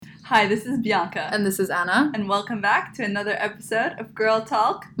Hi, this is Bianca. And this is Anna. And welcome back to another episode of Girl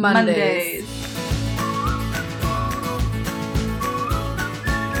Talk Mondays.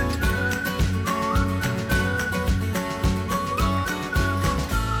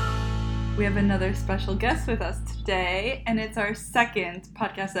 We have another special guest with us today, and it's our second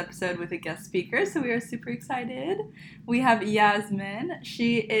podcast episode with a guest speaker, so we are super excited. We have Yasmin.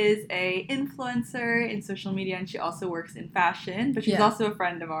 She is a influencer in social media, and she also works in fashion, but she's also a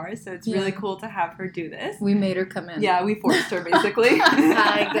friend of ours, so it's really cool to have her do this. We made her come in. Yeah, we forced her, basically.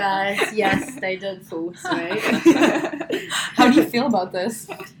 Hi, guys. Yes, they did force me. How do you feel about this?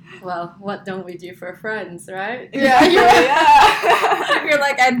 Well, what don't we do for friends, right? Yeah, you're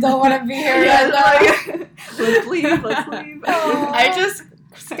like, I don't want to be here right now. Let's leave. I just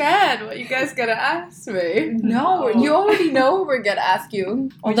scared what you guys gonna ask me. No, you already know what we're gonna ask you.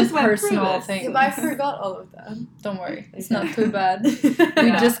 All the just went through personal this. things. Yeah, but I forgot all of them. Don't worry, it's not too bad.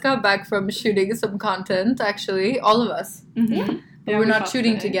 We just got back from shooting some content, actually, all of us. Mm-hmm. Yeah. But Yeah, we're we not shot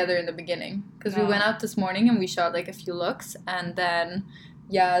shooting today. together in the beginning. Because we No. went out this morning and we shot like a few looks. And then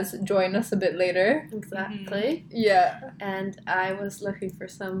Yaz joined us a bit later. Exactly. Yeah. And I was looking for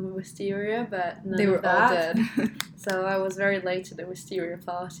some wisteria, but none They of were all that. dead. So I was very late to the wisteria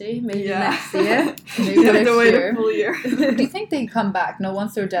party. Maybe Yeah. next year. Maybe You have next to wait year. a full year. Do you think they come back? No,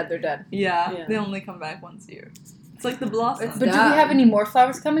 once they're dead, they're dead. Yeah, Yeah. they only come back once a year. It's like the blossom. But do we Done. have any more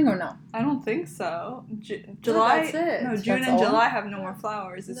flowers coming or no? I don't think so. July. that's it. No, June That's and all? July have no more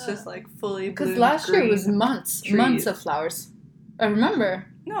flowers. It's No. just like fully Because bloomed last year it was green months trees. of flowers. I remember.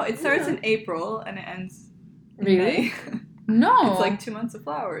 No, it starts Yeah. in April and it ends in Really? May. No. It's like 2 months of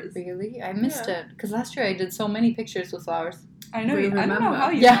flowers. Really? I missed Yeah. it. Because last year I did so many pictures with flowers. I know. We I don't know remember. how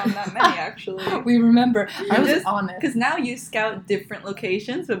you Yeah. found that many actually. We remember. I was just- on it. Because now you scout different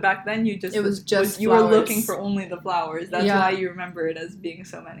locations, but back then you just It was just you were flowers. looking for only the flowers. That's Yeah. why you remember it as being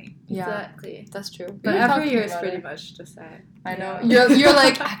so many. Yeah, Exactly. that's true. But We were every talking year is about pretty it. much the same. I know. Yeah. You're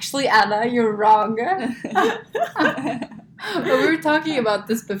like, actually, Anna, you're wrong. But we were talking about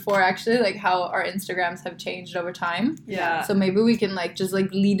this before, actually, like how our Instagrams have changed over time. Yeah. So maybe we can like just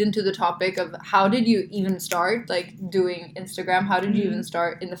like lead into the topic of how did you even start like doing Instagram? How did you even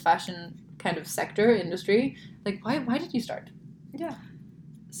start in the fashion kind of sector industry? Like why did you start? Yeah.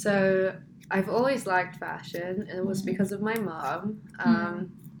 So I've always liked fashion, and it was because of my mom.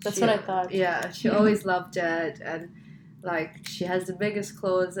 That's She- what I thought. Yeah, she always loved it, and like she has the biggest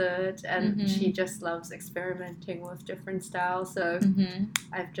closet, and Mhm. she just loves experimenting with different styles. So Mm-hmm.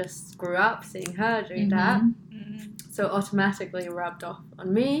 I've just grew up seeing her doing that, Mhm. so automatically rubbed off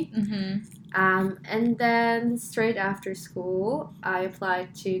on me. Mm-hmm. And then straight after school, I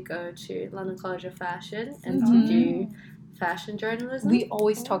applied to go to London College of Fashion and Mhm. to do fashion journalism. We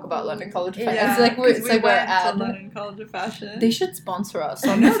always talk about London College of Yeah. Fashion. It's like we're 'cause it's we like we're went to ad. London College of Fashion. They should sponsor us.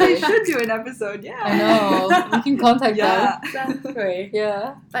 No, Honestly. they should do an episode. Yeah. I know. We can contact Yeah. Exactly. them.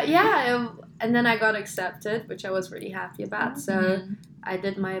 Yeah. But yeah, and then I got accepted, which I was really happy about. So I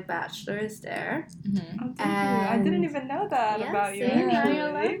did my bachelor's there. Mm-hmm. Oh, did you? I didn't And- even know that about you. see, now Actually.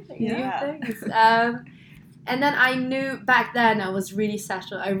 you're learning Yeah. new things. And then I knew back then I was really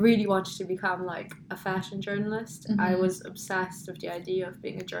settled. I really wanted to become like a fashion journalist. I Mhm. was obsessed with the idea of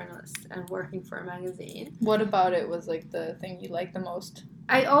being a journalist and working for a magazine. What about it was like the thing you liked the most?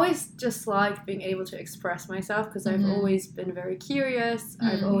 I always just liked being able to express myself because I've Mhm. always been very curious.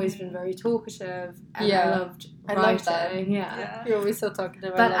 I've Mhm. always been very talkative, and Yeah. I loved I writing. love that. Yeah. Yeah. You're always so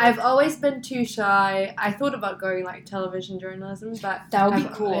talkative. But I've always been too shy. I thought about going like television journalism, but That would be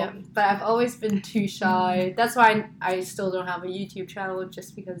I've- cool. yeah, but I've always been too shy. That's why I still don't have a YouTube channel,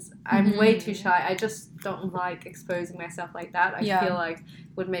 just because I'm way too shy. I just don't like exposing myself like that. I Yeah. feel like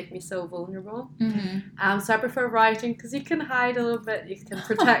it would make me so vulnerable. Mm-hmm. So I prefer writing because you can hide a little bit. You can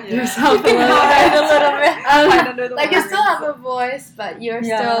protect Yeah. yourself You can a little hide bit. a little bit. Hide under the Like you words. still have a voice, but you're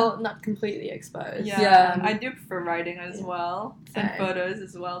Yeah. still not completely exposed. Yeah, Yeah. I do prefer writing as well, and Same. photos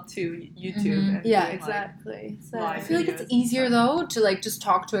as well too. YouTube. Mhm. And Yeah, doing, like- exactly. So live I feel like it's videos and easier stuff. though to like just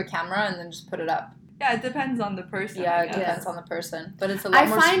talk to a camera and then just put it up. Yeah, it depends on the person. Yeah, I it guess. depends on the person, but it's a lot I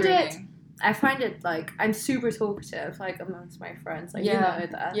more find it- screaming. I find it like I'm super talkative, like amongst my friends. Like Yeah, you know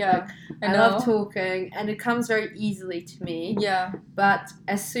that. yeah, Like, I know. love talking, and it comes very easily to me. Yeah, But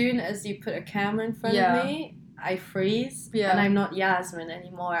as soon as you put a camera in front Yeah. of me, I freeze, Yeah. and I'm not Yasmin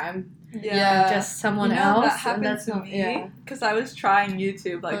anymore. I'm Yeah. just someone you know, else, that and happened that's to not. me Yeah. because I was trying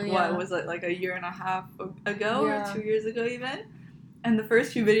YouTube like Oh, what yeah. was it like a year and a half ago Yeah. or 2 years ago even, and the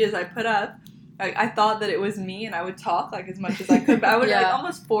first few videos I put up, like, I thought that it was me, and I would talk, like, as much as I could, but I would, like,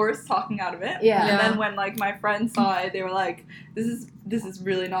 almost force talking out of it. Yeah. And then when, like, my friends saw it, they were like, this is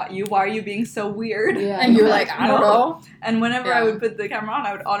really not you. Why are you being so weird? Yeah. And you were like, I don't know. And whenever I Yeah. would put the camera on,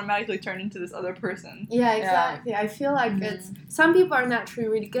 I would automatically turn into this other person. Yeah, exactly. I feel like it's some people are naturally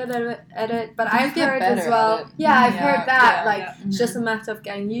really good at it, but You I've get heard better as well. at it. Yeah, I've Yeah. heard that. Yeah, Like yeah. it's just a matter of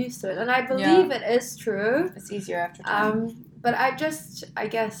getting used to it, and I believe it is true. It's easier after time. But I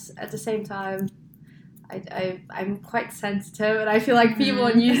guess at the same time, I'm quite sensitive, and I feel like people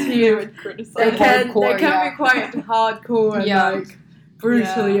on They YouTube would criticize. they can Hardcore, be quite hardcore and Yeah. like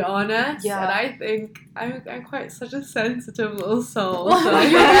brutally honest. Yeah. And I think I'm quite such a sensitive little soul. Oh, so I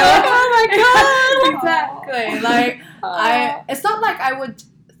you're feel- like, oh my God. exactly. Like it's not like I would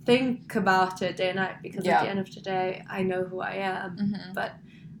think about it day and night, because at the end of the day I know who I am. Mhm. But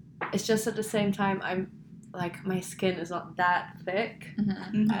it's just at the same time I'm like my skin is not that thick.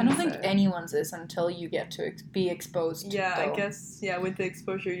 Mhm. I don't think So- anyone's is until you get to be exposed. Yeah, I though. guess, with the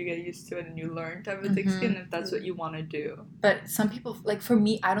exposure, you get used to it and you learn to have a thick Mhm. skin if that's what you want to do. But some people, like for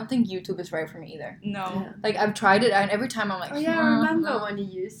me, I don't think YouTube is right for me either. No. Yeah. Like I've tried it, and every time I'm like, Oh yeah, I remember when you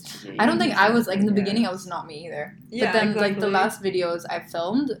used to do I don't think I was like in the Yeah. beginning. I was not me either. Yeah, but then like the exactly. last videos I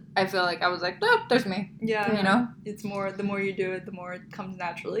filmed, I feel like I was like, oh, there's me. Yeah. You know? It's more, the more you do it, the more it comes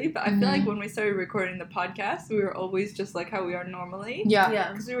naturally. But I feel Mhm. like when we started recording the podcast, we were always just like how we are normally. Yeah.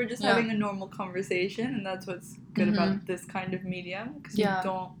 Yeah. Because we were just Yeah. having a normal conversation, and that's what's good Mhm. about this kind of medium. Because Yeah.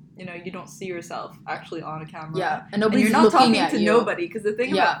 you don't see yourself actually on a camera. Yeah. And And nobody's you're not looking talking at to you. nobody. Because the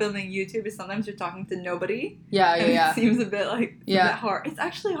thing Yeah. about filming YouTube is sometimes you're talking to nobody. Yeah. And Yeah. it seems a bit like a Yeah. bit hard. It's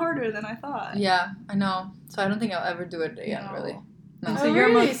actually harder than I thought. Yeah. I know. So I don't think I'll ever do it again. No. Really. So Oh, you're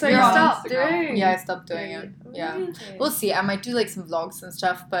really? most- So you're you on stopped Instagram. doing? Yeah, I stopped doing it. Yeah. Really? We'll see. I might do like some vlogs and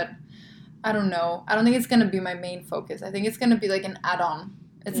stuff, but I don't know. I don't think it's gonna be my main focus. I think it's gonna be like an add-on.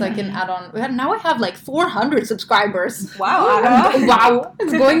 It's like an add-on. Now I have like 400 subscribers. Wow, Anna. Wow,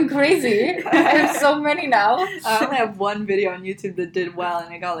 it's going crazy. I have so many now. I only have one video on YouTube that did well,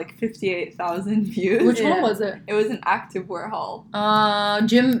 and it got like 58,000 views. Which one Yeah. was it? It was an activewear haul.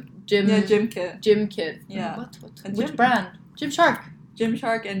 Gym Yeah, Gym Kit. Gym Kit. Yeah. What? A Which Gym- brand? Gymshark.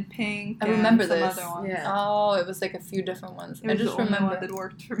 Gymshark and Pink. I and remember some this. other ones. Yeah. Oh, it was like a few different ones. It I was just the only remember. one that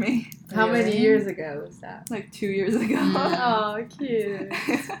worked for me. How many Really? years ago was that? Like 2 years ago. Oh, cute.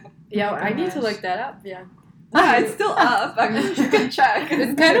 Yeah, I need to gosh. look that up. Yeah. Yeah, it's still up. I mean, you can check.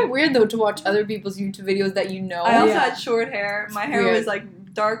 It's kind of weird though to watch other people's YouTube videos that you know. I also Yeah. had short hair. My hair Weird. was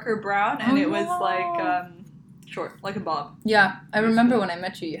like darker brown, and Oh, it was no. like short, like a bob. Yeah, I remember when I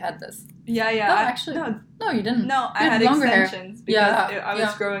met you, you had this. Yeah, yeah. No, actually, no, you didn't. no, I You had had longer hair. extensions because Yeah, I was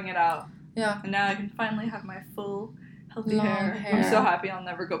yeah. growing it out. Yeah. And now I can finally have my full, healthy Long hair. hair. I'm so happy I'll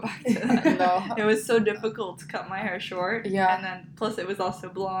never go back to that. No. It was so difficult to cut my hair short. Yeah. And then, plus it was also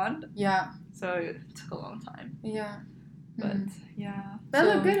blonde, Yeah. so it took a long time. Yeah. But, Mm. yeah. That So-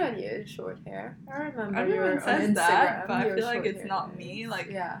 looked good on you, short hair. I remember you Everyone were says on Instagram. that, but I you were feel like short it's hair. not me. Like,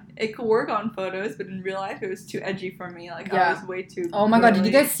 Yeah. it could work on photos, but in real life, it was too edgy for me. Like, Yeah. I was way too. Oh my god, did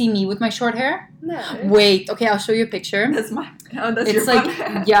you curly. guys see me with my short hair? No. Wait, okay, I'll show you a picture. That's my. Oh, that's It's your like,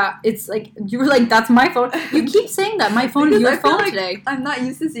 phone. yeah, it's like, you were like, that's my phone. You keep saying that. My phone is Because your I feel phone like today. I'm not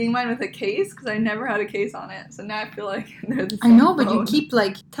used to seeing mine with a case because I never had a case on it. So now I feel like they're the I same know, but you phone. keep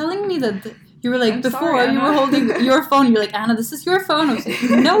like telling me that you were like, I'm before sorry, you were Anna. holding your phone. You're like, Anna, this is your phone. I was like,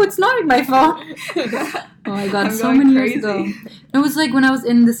 no, it's not my phone. Oh my god, I'm so going many crazy. years ago. It was like when I was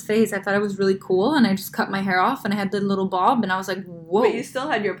in this phase, I thought it was really cool, and I just cut my hair off, and I had the little bob, and I was like, whoa. But you still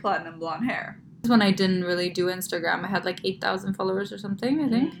had your platinum blonde hair. This was when I didn't really do Instagram. I had like 8,000 followers or something, I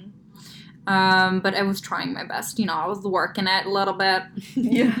think. Mhm. But I was trying my best. You know, I was working it a little bit,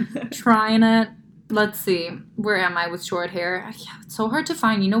 Yeah. trying it. Let's see. Where am I with short hair? Yeah, it's so hard to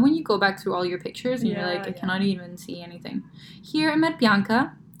find. You know, when you go back through all your pictures and you're Yeah, like, I yeah. cannot even see anything. Here, I met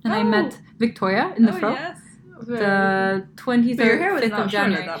Bianca, and I Oh. met Victoria in the Oh, fro. yes. The But your 23rd, hair was 5th not of short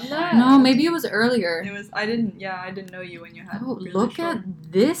January. at that No. point. No, maybe it was earlier. It was. I didn't know you when you had. Oh, really look short. at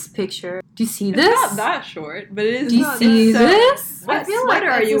this picture. Do you see It's this? not that short, but it is. Do you not- see it's so- this? What I feel sweater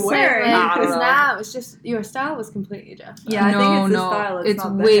like are that's you the same wearing? way, I don't because know. now it's just your style was completely different. Yeah, I no, think it's the no, style, it's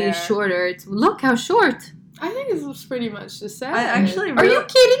not the way hair. shorter. It's look how short. I think it was pretty much the same. I actually Are really, you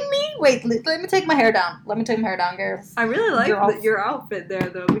kidding me? Wait, let me take my hair down. Let me take my hair down, girls. I really like Girl. your outfit there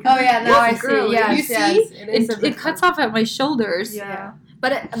though. Because Oh yeah, now I it's see. girly. Yes, You see? yes, it is a It bit cuts off at my shoulders. Yeah,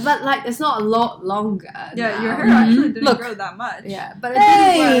 but like it's not a lot longer. yeah. Your now. hair actually Mhm. didn't Look. grow that much. Yeah, but it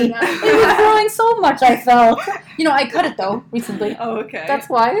Hey, didn't it grow was that growing so much. I felt. You know, I cut it though recently. Oh, okay. That's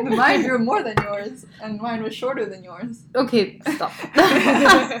why. Mine grew more than yours, and mine was shorter than yours. Okay, stop.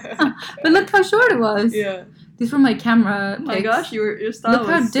 But look how short it was. Yeah. These were my camera Oh my pics. gosh, your style Look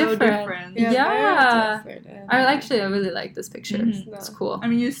how was so different. different. Yeah. very different. I really like this picture. Mhm. It's cool. I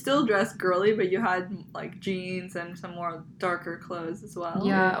mean, you still dress girly, but you had like jeans and some more darker clothes as well.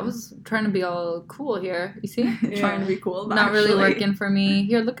 Yeah, I was trying to be all cool here. You see? Trying to be cool, but Not really actually- working for me.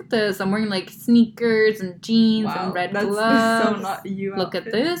 Here, look at this. I'm wearing like sneakers and jeans Wow, and red that's gloves. so not you. Look at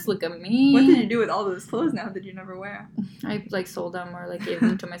outfit. this. Look at me. What did you do with all those clothes now that you never wear? I like sold them or like gave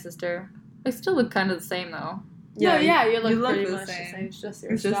them to my sister. I still look kind of the same though. Yeah, you look you look pretty the much same. the same. It's just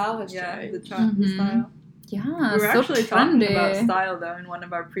your It's just- style has yeah, changed. the Mhm. style. Yeah, We were so actually talking about trendy. style though in one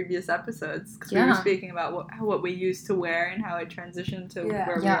of our previous episodes because we were Yeah. speaking about what we used to wear and how it transitioned to Yeah.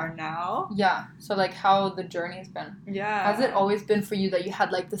 where we Yeah. are now. Yeah. So like how the journey has been. Yeah. Has it always been for you that you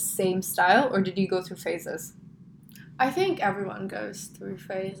had like the same style or did you go through phases? I think everyone goes through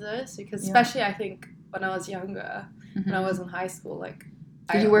phases because, Yeah. especially, I think when I was younger, when I Mhm. was in high school, like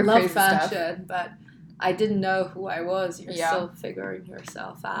Did I you wear love crazy stuff? fashion, but I didn't know who I was. You're Yeah. still figuring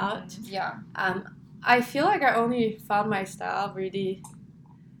yourself out. Yeah. I feel like I only found my style really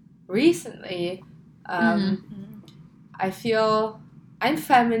recently. Mhm. I feel I'm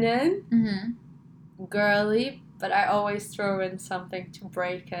feminine, Mm-hmm. girly, but I always throw in something to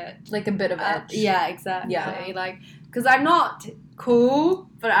break it. Like a bit of edge. Yeah, exactly. Yeah. Like, because I'm not cool,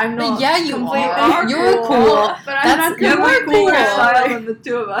 but I'm not. Yeah, you completely are. You're cool. But I'm not You You have are a cooler cool. style than the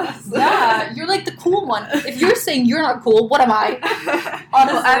two of us. Yeah, you're like the cool one. If you're saying you're not cool, what am I?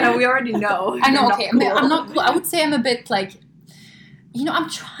 Honestly. Well, I know we already know. I know, You're okay, not I'm not cool. I would say I'm a bit like, I'm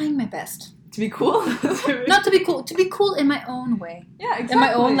trying my best. To be cool. Not to be cool in my own way. Yeah, exactly. In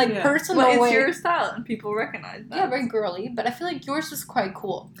my own like Yeah. personal Well, it's way. your style, and people recognize that. Yeah, very girly, but I feel like yours is quite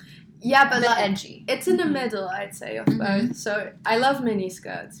cool. Yeah, A but bit like, edgy. it's in the middle, I'd say, of Mhm. both. So I love mini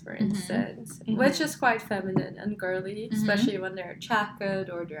skirts, for Mhm. instance, Mhm. which is quite feminine and girly, Mhm. especially when they're checkered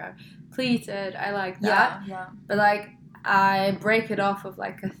or they're pleated. I like that. Yeah. But like, I break it off with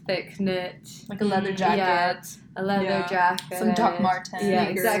like a thick knit, Like a leather Mm, jacket, a leather Yeah. jacket, some Doc Martens. Yeah,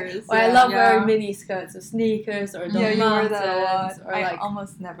 Sneakers, exactly. Well, I yeah. love Yeah. wearing mini skirts with sneakers or Doc Yeah, you wear Martens that a lot. or I like.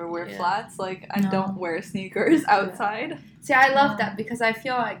 almost never wear Yeah. flats. Like, I No. don't wear sneakers outside. See, I love Yeah. that because I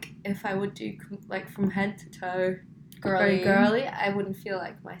feel like if I would do like from head to toe Girly. very girly, I wouldn't feel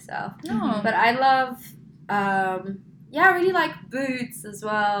like myself. No. But I love, I really like boots as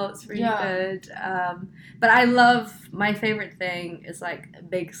well. It's really Yeah. good. But I love, my favorite thing is like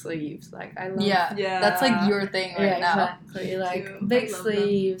big sleeves. Like I love. Yeah. Yeah. That's like your thing right Yeah, now. exactly. Like too. big I love them.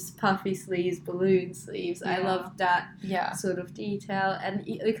 sleeves, puffy sleeves, balloon sleeves. I Yeah. love that Yeah. sort of detail, and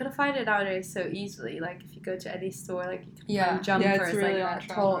you can find it nowadays so easily. Like if you go to any store, like you can Yeah. find jumpers, Yeah, it's really like on that,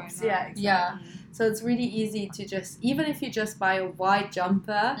 trend tops. right now. Yeah, exactly. Yeah. So it's really easy to just, even if you just buy a white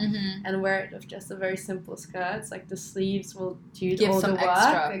jumper Mm-hmm. and wear it with just a very simple skirt, it's like the sleeves will do Give all some the work.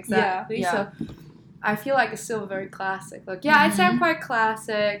 extra. Exactly. Yeah. So I feel like it's still very classic. Like, yeah, I'd say I'm quite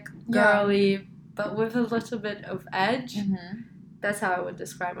classic, girly, but with a little bit of edge. Mm-hmm. That's how I would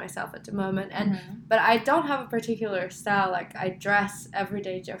describe myself at the moment. And Mm-hmm. but I don't have a particular style. Like I dress every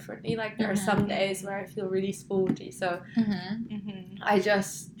day differently. Like there are some days where I feel really sporty, so Mm-hmm. Mm-hmm. I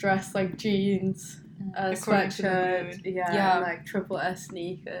just dress like jeans, a According to the sweatshirt, mood. yeah, and like triple S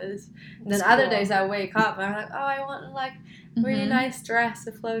sneakers. And then That's other cool. days I wake up and I'm like, oh, I want like really nice dress,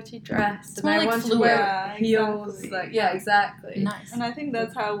 a floaty dress, and more I like want to fluid. wear Yeah, heels. exactly. Like yeah, exactly. Nice. And I think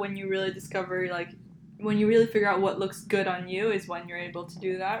that's how when you really discover, like, when you really figure out what looks good on you is when you're able to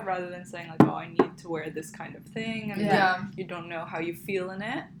do that, rather than saying like, oh, I need to wear this kind of thing, and Yeah. then you don't know how you feel in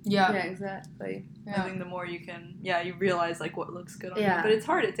it. Yeah. Yeah, exactly. I think the more you can, you realize like what looks good on you. Yeah. But it's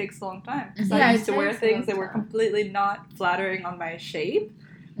hard. It takes a long time. 'Cause Yeah, I it used to wear takes a things long that were time. completely not flattering on my shape.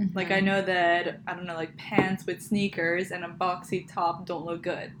 Mm-hmm. Like I know that like pants with sneakers and a boxy top don't look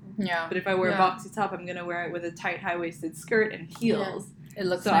good. Yeah. But if I wear Yeah. a boxy top, I'm gonna wear it with a tight high waisted skirt and heels. It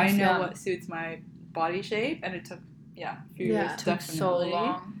looks So nice. I know yeah. what suits my body shape, and it took a few Yeah. years It took definitely. so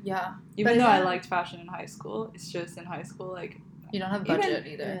long. Yeah. Even But though I yeah. liked fashion in high school, it's just in high school like You don't have Even- budget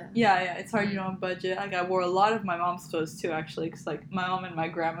either. Yeah. it's hard. You don't have budget. Like I wore a lot of my mom's clothes too, actually, because like my mom and my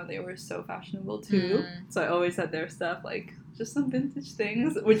grandma, they were so fashionable too. Mm. So I always had their stuff, like just some vintage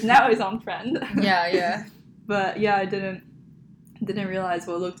things, which now is on trend. Yeah. Yeah. But yeah, I didn't realize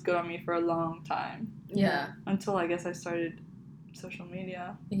what looked good on me for a long time Yeah. until I guess I started social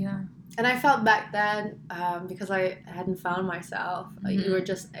media. Yeah. And I felt back then, because I hadn't found myself, like, Mhm. you were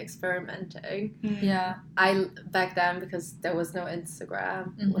just experimenting. Yeah. Back then, because there was no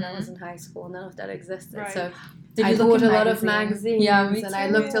Instagram when I Mhm. was in high school, none of that existed. Right. So Did I you look bought in a lot of magazines? magazines, Yeah, me and I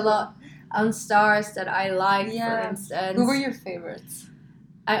too. looked a lot on stars that I liked, Yeah. for instance. Who were your favorites?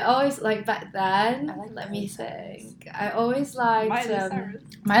 I always, like, back then, I like let Miley me Cyrus. think. I always liked, Miley Cyrus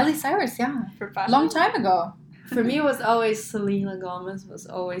Miley Cyrus. Yeah. for fashion. Long time ago. For me, it was always Selena Gomez. Was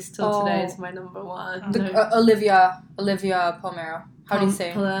always till today is my number one. Olivia Palmero. How do you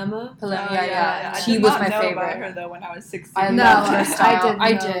say? Palermo. Yeah. I She did was not my know favorite. about her though when I was 16. I No, loved her I style. didn't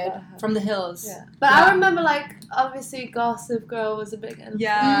I know did. about her. From the Hills. Yeah. But Yeah. I remember, like, obviously Gossip Girl was a big influence.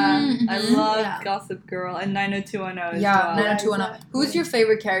 Yeah, I Mhm. love Yeah. Gossip Girl and 90210 as Yeah, well. 90210. Who's your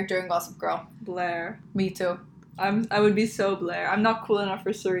favorite character in Gossip Girl? Blair. Me too. I would be so Blair. I'm not cool enough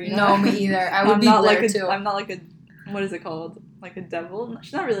for Serena. No, me either. I would I'm be not Blair like too. I'm not like a, what is it called? Like a devil?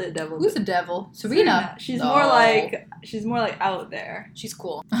 She's not really a devil. Who's but the devil? Serena. She's No. more like out there. She's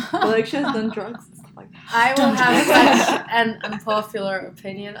cool. But like she has done drugs and stuff like that. I will Don't have do that. such an unpopular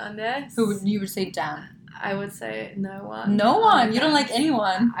opinion on this. Who would you would say Dan? I would say no one. No one. You don't like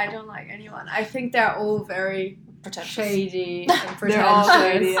anyone. I don't like anyone. I think they're all very Pretentious. shady and They're all pretentious.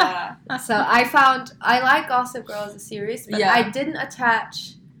 shady, yeah. So I like Gossip Girl as a series, but Yeah. I didn't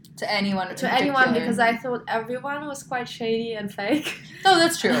attach To anyone. in to anyone particular. because I thought everyone was quite shady and fake. No,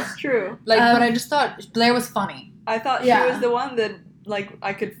 that's true. It's true. Like, Um, but I just thought Blair was funny. I thought Yeah. she was the one that like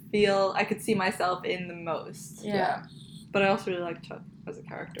I could see myself in the most. Yeah. But I also really like Chuck as a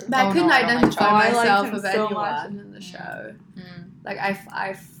character. But I Oh, couldn't no, I don't like identify Chuck. I liked myself him with so anyone much. in the show. Mm. Like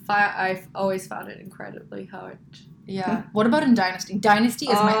I've always found it incredibly hard. Yeah. What about in Dynasty? Dynasty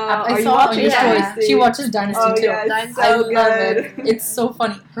is my. are I you saw on watching your stories. Dynasty? She watches Dynasty Oh too. yeah, it's Dynasty. so I love good. it. It's so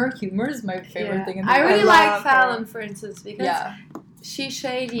funny. Her humor is my favorite Yeah. thing in the I world. really I like love Fallon, her. for instance, because Yeah. she's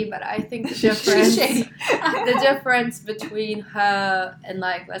shady, but I think the She's difference shady. the difference between her and,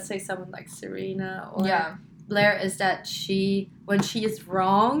 like, let's say someone like Serena or Yeah. Blair is that when she is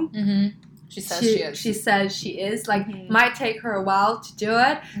wrong, Mm-hmm. She says she is. She says she is. Like, Mhm. might take her a while to do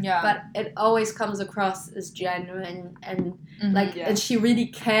it, Yeah. but it always comes across as genuine and Mhm. like, Yeah. and she really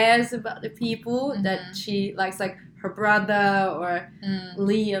cares about the people Mhm. that she likes, like her brother or Mm.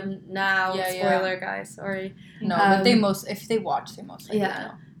 Liam now. Yeah, yeah. Spoiler, guys, sorry. No, Um, but if they watch, they most likely yeah.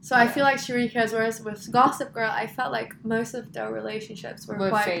 know. So I Yeah. feel like she really cares. Whereas with Gossip Girl, I felt like most of their relationships were We're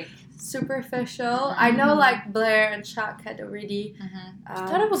quite fake. superficial. Mhm. I know, like, Blair and Chuck had a really I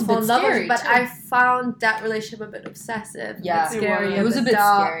thought it was a bit fond lovers, scary, but too. I found that relationship a bit obsessive, Yeah. a bit scary, It was a bit bit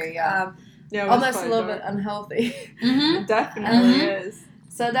dark, scary, yeah. Yeah, it was almost a quite little dark. bit unhealthy. Mm-hmm. It definitely Mhm. is.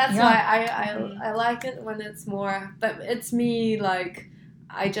 So that's Yeah. why I like it when it's more, but it's me, like,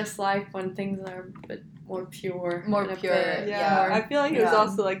 I just like when things are a bit more pure. More and a pure, bit Yeah, more- I feel like it was Yeah.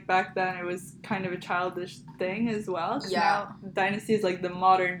 also like back then it was kind of a childish thing as well. 'Cause Yeah. now Dynasty is like the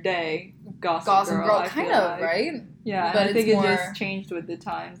modern day Gossip Gossip Girl, I kind feel of, like. right? Yeah, But I think it's it more- just changed with the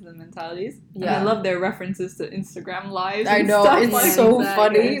times and the mentalities. And Yeah. I love their references to Instagram lives. I and know, stuff it's like so that.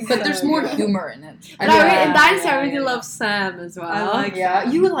 funny, It's but so there's more good. humor in it. But I really, in Yeah, Dynasty, I yeah, really yeah. love Sam as well. I like Yeah,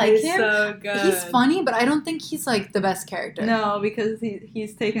 Sam. you like He's him? so good. He's funny, but I don't think he's like the best character. No, because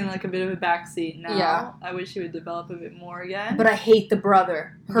he's taken like a bit of a backseat now. Yeah. I wish he would develop a bit more again. But I hate the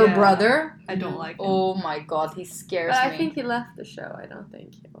brother. Her Yeah. brother. I don't like him. Oh my god, he scares But me. I think he left the show. I don't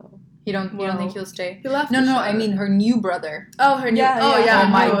think he will. You don't Well- think he'll stay? He left. No, the no, show. I mean her new brother. Oh, her new. Yeah, oh, yeah. yeah. oh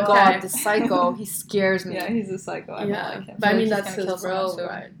my no, god, okay. the psycho. He scares me. Yeah, he's a psycho. I Yeah, don't like him. but I Like, mean he's that's gonna kill his someone role, soon.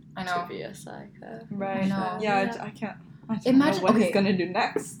 right? I know. To be a psycho. Right. I know. Yeah, Yeah. I can't. I don't Imagine- know what okay. he's gonna do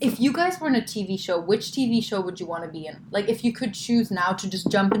next. If you guys were in a TV show, which TV show would you want to be in? Like, if you could choose now to just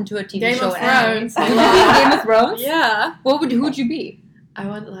jump into a TV Game show of and Thrones. you would be in Game of Thrones? Yeah. Who'd you be? I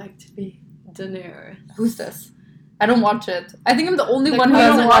would like to be Daenerys. Who's this? I don't watch it. I think I'm the only The one who Queen I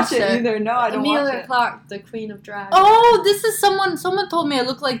hasn't don't watch watched it it. either. No, I don't Emilia watch it. Clarke, the Queen of Dragons. Oh, this is someone told me I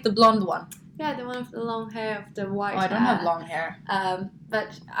look like the blonde one. Yeah, the one with the long hair, with the white Oh, I don't hair. have long hair.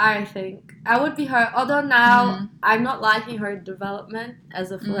 But I think I would be her. Although now Mhm. I'm not liking her development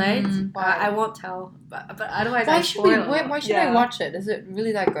as of late. Why? I won't tell. But otherwise, Why I should we? spoil it. Why should Yeah. I watch it? Is it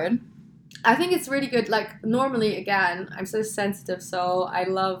really that good? I think it's really good. Like, normally, again, I'm so sensitive, so I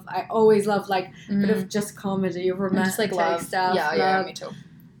always love, like, a bit of just comedy, I romantic just like love stuff. Yeah, love. me too.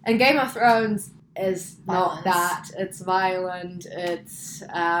 And Game of Thrones is Violence. not that. It's violent, it's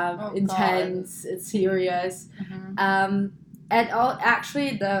Oh, intense, it's serious. And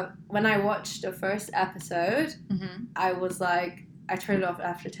actually, when I watched the first episode, I was like, I turned it off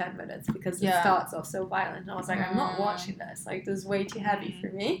after 10 minutes because it Yeah. starts off so violent. And I was like, I'm not watching this. Like, this is way too heavy for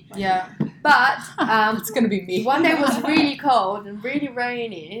me. Yeah, But it's gonna be me. one day was really cold and really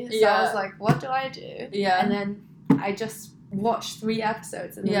rainy. So I Yeah. was like, what do I do? Yeah. And then I just watched 3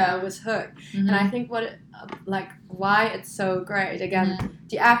 episodes and then Yeah. I was hooked. Mhm. And I think why it's so great. Again,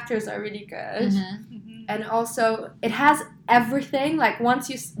 the actors are really good. Mhm. And also, it has everything. Like, once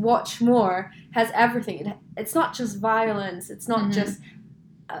you watch more, it has everything. It's not just violence. It's not Mhm. just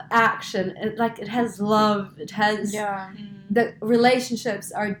action. It has love. It has Yeah. the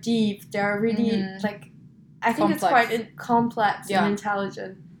relationships are deep. They're really Mhm. like I think it's Complex. quite complex Yeah. and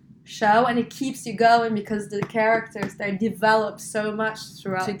intelligent show, and it keeps you going because the characters, they develop so much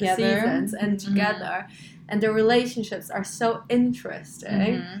throughout Together. the seasons and Mhm. together, and the relationships are so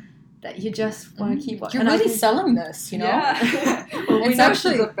interesting that you just want to keep watching. You're really selling this, you know? Yeah. Well, we It's know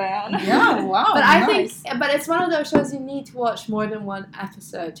actually- she's a fan. Yeah, wow. But I nice. think, but it's one of those shows you need to watch more than one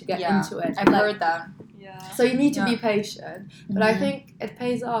episode to get Yeah, into it. I've heard that. Yeah. So you need to be Yeah. patient. But I Mhm. think it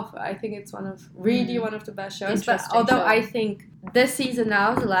pays off. I think it's one of the best shows. But Interesting although show. I think this season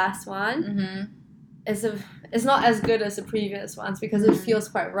now, the last one, Mhm. is not as good as the previous ones because it Mhm. feels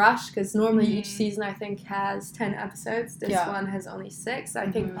quite rushed. Because normally Mhm. each season I think has 10 episodes. This Yeah. one has only 6. I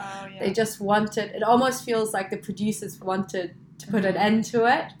think Mhm. Oh, yeah. they just wanted. It almost feels like the producers wanted to put an Mhm. end to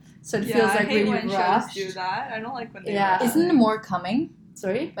it. So it Yeah, feels I like hate really when rushed. shows do that. I don't like when they Yeah. rush Isn't it things. more coming?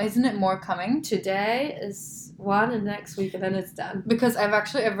 Sorry. Isn't it more coming? Today is one, and next week, and then it's done. Because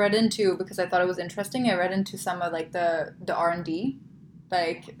I've read into, because I thought it was interesting, I read into some of like the R&D.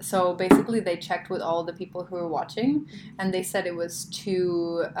 Like, so basically they checked with all the people who were watching, and they said it was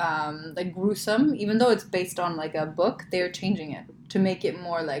too like gruesome. Even though it's based on like a book, they're changing it to make it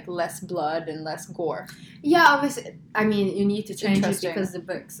more like less blood and less gore. Yeah, obviously. I mean, you need to change it Interesting. because the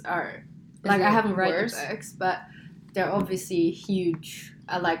books are Is like I it haven't read worse? the books, but they're obviously huge.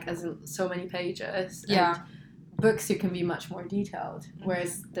 Like as in so many pages. Yeah. And books you can be much more detailed,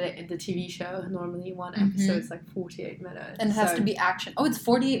 whereas the TV show normally one Mhm. episode is like 48 minutes, And it has so- to be action. Oh, it's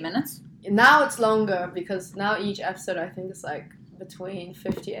 48 minutes? Now it's longer because now each episode I think is like between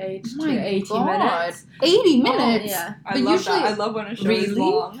 58 Oh to my 80 God. minutes. 80 Oh, minutes? yeah. I But love usually- that. I love when a show is Really?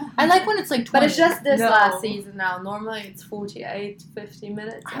 long. I like when it's like 20. But it's just this No. last season now. Normally it's 48 to 50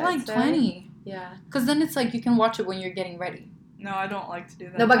 minutes. I I'd like say. 20. Yeah. Because then it's like you can watch it when you're getting ready. No, I don't like to do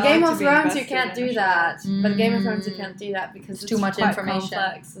that. No, but I Game like of to be Thrones you invested can't in a do show. that. But Game of Mm. Thrones you can't do that because It's it's too much quite information.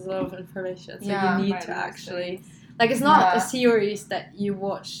 complex. There's a lot of information, so Yeah. you need Might to lose actually things. like it's not Yeah. a series that you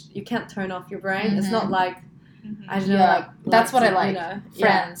watch. You can't turn off your brain. It's Mhm. not like Mhm. I don't know, Yeah. like That's what I you like. know,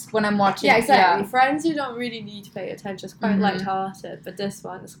 Friends. When I'm watching. Yeah, exactly. Friends, you don't really need to pay attention. It's quite Mhm. light-hearted, but this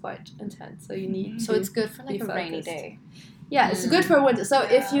one is quite intense, so you need. Mhm. So to it's good for like be a rainy focused. day. Yeah, it's good for winter. So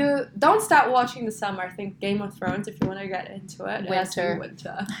if Yeah. you don't start watching the summer, I think Game of Thrones, if you want to get into it, it has to be Winter.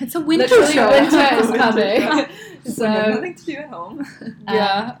 winter. It's a winter Literally show. winter is Winter coming. show. So When you have nothing to do at home.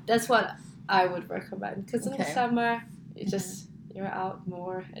 Yeah. that's what I would recommend. Because in the Okay. summer, you just you're out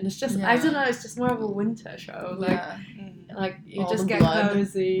more, and it's just I Yeah. don't know, it's just more of a winter show. Like Yeah. like you All just the get blood.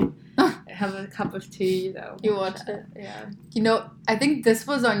 cozy, have a cup of tea, you know. You watch it. Yeah. You know, I think this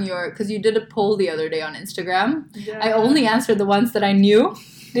was on your, because you did a poll the other day on Instagram. Yeah. I only answered the ones that I knew.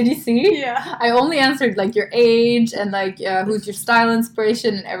 Did you see? Yeah. I only answered like your age and like who's your style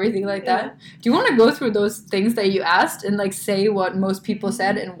inspiration and everything like that. Do you want to go through those things that you asked and like say what most people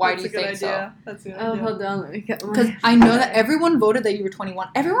said and why That's do you a good think so? idea. That's a good Oh, idea. hold on. Let me get Because my. I know that everyone voted that you were 21.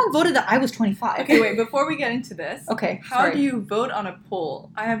 Everyone voted that I was 25. Okay, wait. Before we get into this, Okay, how sorry. do you vote on a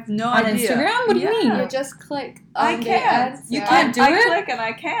poll? I have no On idea. Instagram? What do you mean? You just click. I on the can't. answer. You can't do I it? click and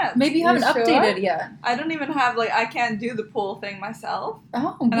I can't. Maybe you haven't You sure? updated yet. I don't even have like I can't do the poll thing myself.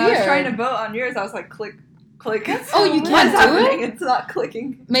 Oh, And weird. I was trying to vote on yours. I was like, click. Oh, you What's can't do happening? it? It's not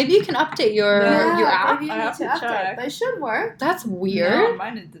clicking. Maybe you can update your app. Maybe you I need have to to update, check. but it should work. That's No, weird.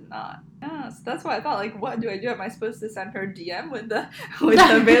 mine it did not. Yeah, so that's why I thought like, what do I do? Am I supposed to send her a DM with the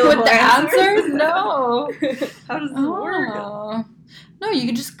available With the answers? answers? No. How does this work? Oh. No,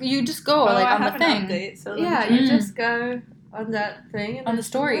 you just go Oh, like I on have the an thing. update, so let me Yeah, check. you just go on that thing and On the it should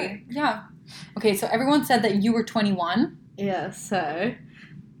story. work. Yeah. Okay, so everyone said that you were 21. Yeah. So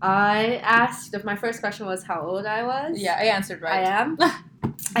I asked. If my first question was how old I was. Yeah, I answered right. I am.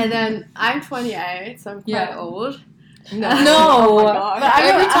 And then I'm 28, so I'm quite Yeah. old. No. Oh my God. But I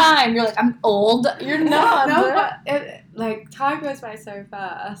Every don't- time you're like, I'm old. You're not. No, but like time goes by so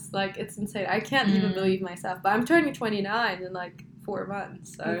fast. Like it's insane. I can't even Mm. believe myself. But I'm turning 29 in like 4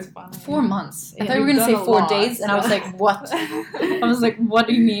 months. So That's fine. 4 months. I Yeah, thought you were you've gonna say done a 4 lot, days, and I was so- like, what? I was like, what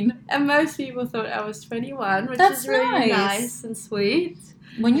do you mean? and most people thought I was 21, which That's is really nice. nice and sweet.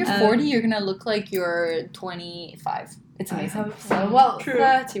 When you're 40, Um, you're gonna look like you're 25. It's I amazing. hope so. Well, True.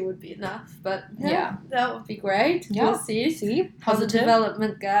 30 would be enough, but Yeah. that would be great. Yeah. We'll see See? how the Positive.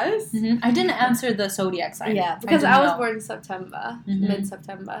 development goes. Mhm. I didn't answer the zodiac sign. Yeah, because didn't I was know. born in September, Mhm.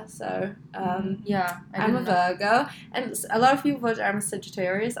 mid-September, so Yeah, I'm a didn't know. Virgo, and a lot of people vote I'm a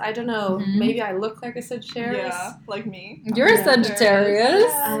Sagittarius. I don't know, Mhm. maybe I look like a Sagittarius. Yeah, like me. You're a Yeah. Sagittarius.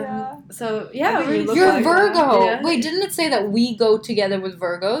 Yeah, Um, yeah. So I yeah, think we really look You're a like Virgo. Yeah. Wait, didn't it say that we go together with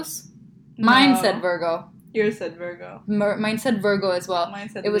Virgos? Mine No. said Virgo. Yours said Virgo. Mine said Virgo as well. Mine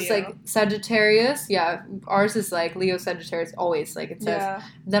said It was Leo. like Sagittarius. Yeah, ours is like Leo Sagittarius always like it says. Yeah.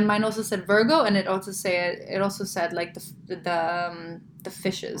 Then mine also said Virgo, and it also said like the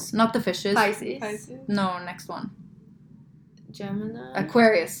fishes, not the fishes. Pisces. No, next one. Gemini.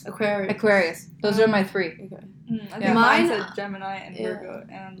 Aquarius. Aquarius. Those are my 3. Okay. I think Yeah. mine Mine- said Gemini and yeah. Virgo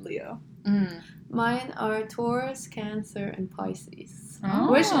and Leo. Mine are Taurus, Cancer, and Pisces.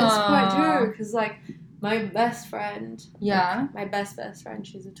 Oh. Which is quite true, because, like, my best friend... Yeah. My best friend,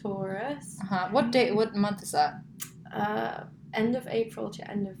 she's a Taurus. What month is that? End of April to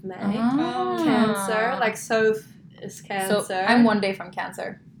end of May. Ah. Cancer. Like, Soph is Cancer. So I'm 1 day from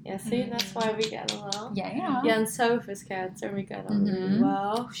Cancer. Yeah, see, that's why we get along. Yeah. Yeah, and Soph is Cancer, and we get on really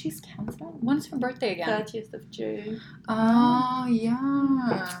well. Oh, she's Cancer. When's her birthday again? 30th of June. Oh,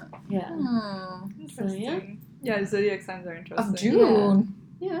 yeah. Yeah. Oh. Interesting. Yeah, zodiac signs are interesting. Of June.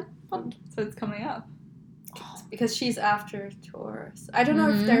 Yeah. So it's coming up. Because she's after Taurus. I don't know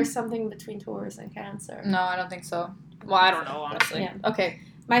if there's something between Taurus and Cancer. No, I don't think so. Well, I don't know, honestly. Yeah. Okay.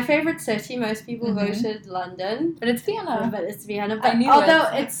 My favorite city, most people voted London. But it's Vienna. But it's Vienna. I But knew although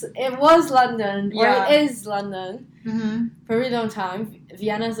it. it was London, or Yeah. it is London, Mm-hmm. for a really long time.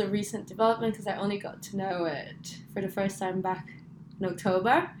 Vienna is a recent development because I only got to know it for the first time back in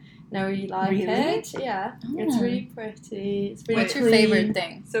October. And I really like Really? it. Yeah. It's Oh. really pretty. It's really What's your clean. favorite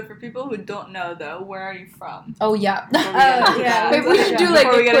thing? So for people who don't know, though, where are you from? Oh, yeah. Before we get into yeah. that. Wait, we should do like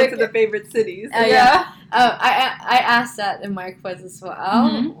Before we a get quick... into the favorite cities. Yeah. I asked that in my quiz as well,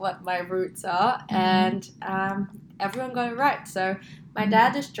 Mhm. what my roots are, and everyone got it right. So my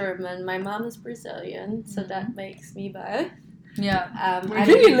dad is German, my mom is Brazilian, so that makes me both. Yeah. Where I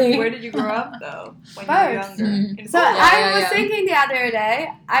did, Really? where did you grow up, though, when you were Both. younger? Mhm. In So Poland? I was thinking the other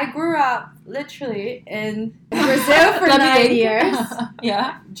day, I grew up literally in Brazil for 9 years,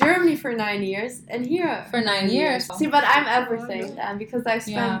 Yeah. Germany for 9 years, and here For 9 years. See, but I'm everything then because I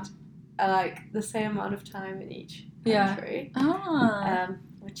Yeah. spent like the same amount of time in each Yeah. country. Ah.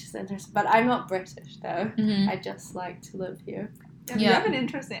 Which is interesting. But I'm not British, though. Mhm. I just like to live here. Yeah, You Yeah. have an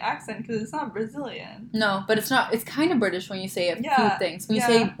interesting accent because it's not Brazilian. No, but it's not. It's kind of British when you say a Yeah, few things.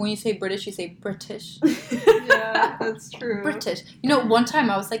 When you say British, you say British. Yeah, that's true. British. You know, one time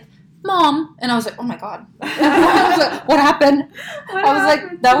I was like, "Mom," and I was like, "Oh my god!" I was like, "What happened?" I was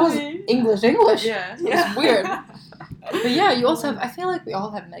like, "That was English." Yeah. It was weird. But yeah, you also have. I feel like we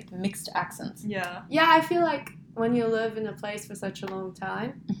all have like mixed accents. Yeah. Yeah, I feel like when you live in a place for such a long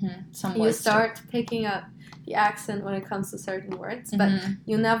time, Some you words start picking up the accent when it comes to certain words, but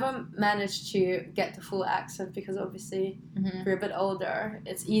you never manage to get the full accent because obviously if you're a bit older,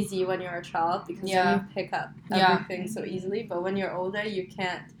 it's easy when you're a child because Yeah. then you pick up Yeah. everything so easily, but when you're older, you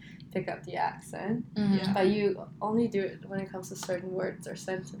can't pick up the accent. Yeah. But you only do it when it comes to certain words or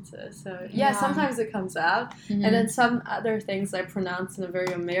sentences. So Yeah. sometimes it comes out, and then some other things I pronounce in a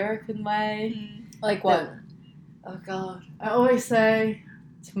very American way. like what? Oh God, I always say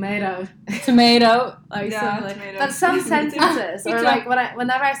tomato, Tomato. like Yeah, something. tomato. But some Me too. sentences, Me or too. like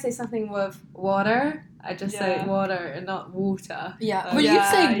whenever I say something with water, I just say Yeah. water and not water. Yeah, Oh, but you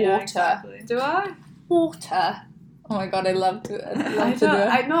yeah, say yeah, water. exactly. Do I? Water. Oh my god, I love to. I love to do it.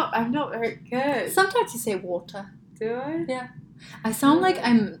 I'm not very good. Sometimes you say water. Do I? I sound like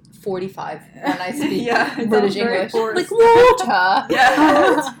I'm 45 when I speak Yeah, it British sounds very English. forced. Like water.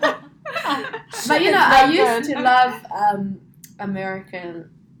 Yeah. But you know, I used to love American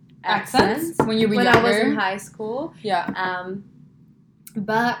accents When you were when younger. I was in high school. Yeah.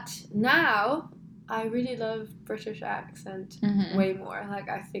 But now I really love British accent Mhm. way more. Like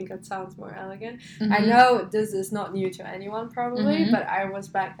I think it sounds more elegant. Mhm. I know this is not new to anyone probably, Mhm. but I was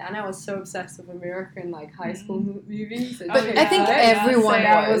back then. I was so obsessed with American like high school movies. And But shit I think like that. everyone So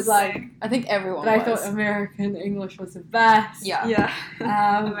I was was. like, I think everyone but I was. thought American English was the best. Yeah. Yeah.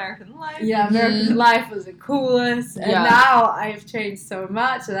 Um, American life. Yeah, American life was the coolest, and Yeah. now I've changed so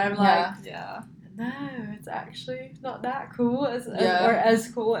much, and I'm like, Yeah. no, it's actually not that cool Yeah. or as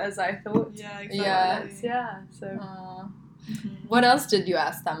cool as I thought. Yeah, it exactly. was. Yeah. So What else did you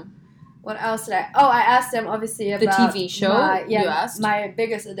ask them? what else did I? Oh, I asked them obviously The about TV show you you asked? my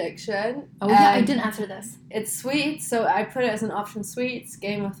biggest addiction. Oh yeah, I and didn't answer this. It's sweets, so I put it as an option: sweets,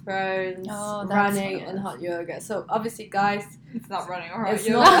 Game of Thrones, Oh, that's running, what it and was. hot yoga. So obviously, guys, It's not running or hot it's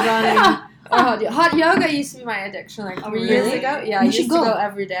yoga. not running or hot yoga. Hot yoga used to be my addiction like 3 years really? ago. Yeah, We I should used to go. go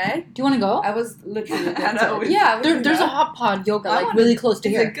every day. Do you want to go? I was literally I addicted. know. Yeah, we can There's go. a hot pod yoga I like wanna- really close to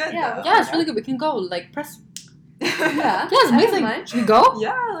Is here. it good? Yeah, though? Yeah, it's really good. We can go. Like press. Yeah, Yeah, it's I don't amazing. mind. Should we go?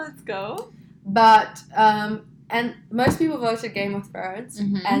 Yeah, let's go. But and most people voted Game of Thrones,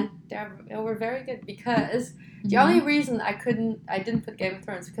 and they were very good because the only reason I didn't put Game of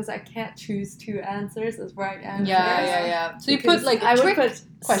Thrones because I can't choose 2 answers as right answers. Yeah. So you Because put like I a would trick put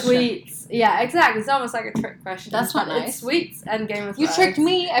question. Sweets. Yeah, exactly. It's almost like a trick question. That's not but nice. It's Sweets and Game of You Thrones. tricked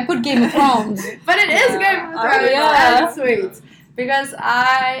me. I put Game of Thrones. But it is Game of Thrones and Sweets. Because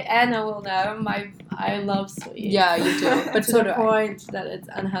Anna will know, I love sweets. Yeah, you do. But to so the do I. point that it's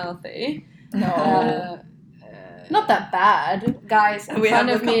unhealthy. No. Not that bad. Guys, in We front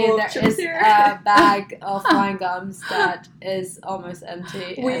have of a me couple of there chips is here. a bag of wine gums that is almost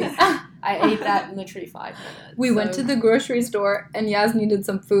empty. And I ate that in literally 5 minutes. We went to the grocery store and Yas needed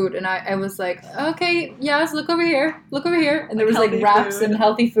some food and I was like, okay, Yas, look over here. And there was like Healthy wraps food. and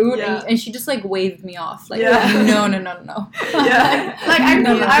healthy food Yeah. and she just like waved me off. Like, Yeah. no. Yeah. Like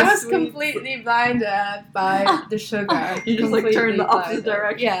No, I the was sweets. completely blinded by the sugar. You just like Completely turned the opposite blinded.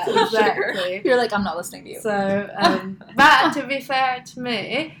 direction. Yeah, to the sugar. exactly. You're like, I'm not listening to you. So, but to be fair to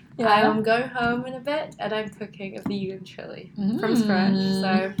me, Yeah. I'm going home in a bit and I'm cooking a vegan chili from Mm. scratch.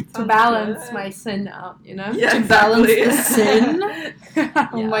 So to Sounds balance good. my sin out, you know. Yeah, To balance exactly. the sin.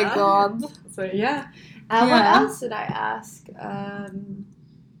 Oh my Yeah. god. So yeah. What Yeah. else did I ask?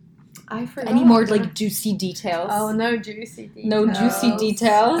 I forgot. Any more like juicy details? Oh, no juicy details. No juicy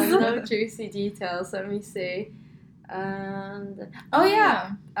details? No juicy details. Let me see. And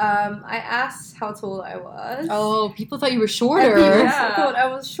I asked how tall I was. Oh, people thought you were And shorter. people Yeah. thought I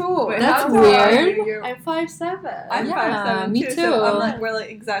was short. Wait, That's how tall are weird. you? You're- I'm 5'7". I'm Yeah, 5'7" me too. too. So I'm like we're like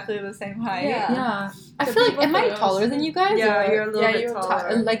exactly the same height. Yeah. Yeah. I So feel like, people am I thought I was taller than you guys? Yeah, or- you're a little Yeah, bit you're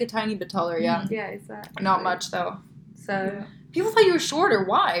taller. like a tiny bit taller, yeah. Yeah, exactly. Not much though. So People thought you were shorter.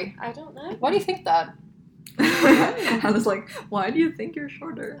 Why? I don't know. Why do you think that? I was like, why do you think you're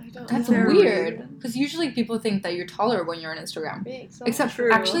shorter? I don't That's know. Very weird. weird. Because usually people think that you're taller when you're on Instagram. So Except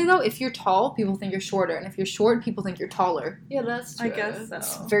True. actually though, if you're tall, people think you're shorter, and if you're short, people think you're taller. yeah, that's true. I guess so.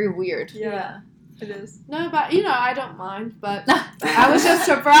 It's very weird. Yeah, it is. No, but I don't mind. But I was just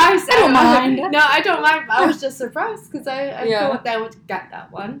surprised. I don't mind. No, I don't mind. But I was just surprised because I Yeah. thought they would get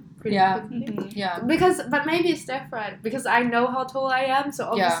that one pretty Yeah. quickly. Mhm. Yeah. But maybe it's different because I know how tall I am. So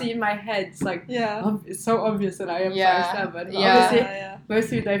obviously in my head it's like Yeah. it's so obvious that I am Yeah. 5'7". But Yeah. obviously yeah.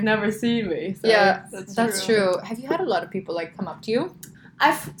 mostly they've never seen me. So Yeah, That's that's true. true. Have you had a lot of people like come up to you?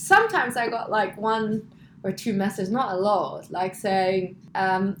 Sometimes I got like 1 or 2 messages, not a lot, like saying,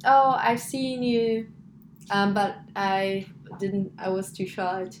 "Oh, I've seen you, but I was too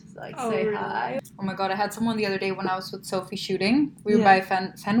shy to like Oh, say really? hi." Oh my god, I had someone the other day when I was with Sophie shooting. We were Yeah. by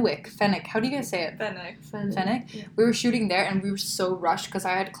Fenwick. How do you guys say it? Fennec. Fenwick. Yeah. We were shooting there and we were so rushed because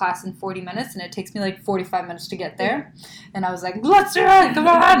I had class in 40 minutes and it takes me like 45 minutes to get there. And I was like, let's do it, come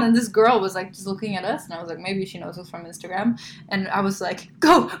on. And this girl was like just looking at us and I was like, maybe she knows us from Instagram. And I was like,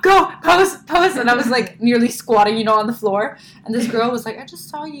 go, pose. And I was like nearly squatting, on the floor. And this girl was like, I just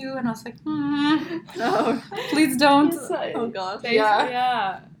saw you. And I was like, Oh. please don't. It's like- Oh gosh.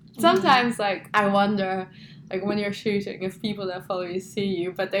 Yeah. Sometimes, like, I wonder, like, when you're shooting, if people that follow you see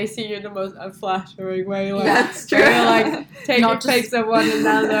you, but they see you in the most unflattering way. Like, That's true. They're, like, taking Not just- pics of one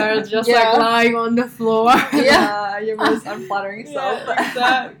another, just, Yeah. like, lying on the floor. Yeah, your most unflattering self.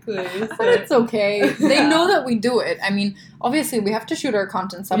 Yeah, exactly. But it's okay. They Yeah. know that we do it. I mean, obviously we have to shoot our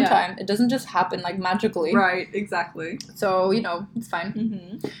content sometime. It doesn't just happen like magically. Right, exactly. So, it's fine.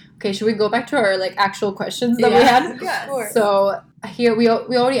 Mm-hmm. Okay, should we go back to our like actual questions that we had? Yes. Of course. So here we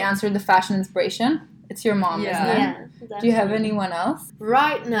already answered the fashion inspiration. It's your mom, Yeah. isn't it? Yeah. Do you have anyone else?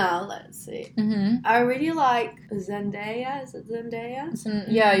 Right now, let's see. Mm-hmm. I really like Zendaya. Is it Zendaya?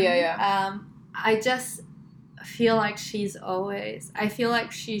 Yeah. I just feel like I feel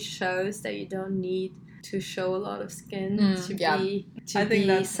like she shows that you don't need to show a lot of skin to yeah. be I think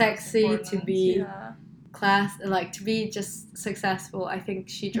that's sexy, most to important, be yeah. class, like to be just successful. I think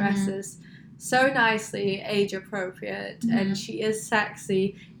she dresses so nicely, age appropriate, and she is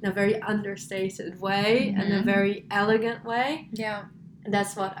sexy in a very understated way and a very elegant way. Yeah. And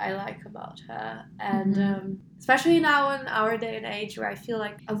that's what I like about her. And especially now in our day and age where I feel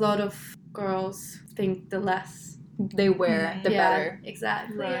like a lot of girls think the less They wear, the better.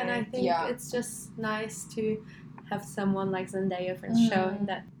 Exactly. And I Right. think Yeah. it's just nice to have someone like Zendaya for showing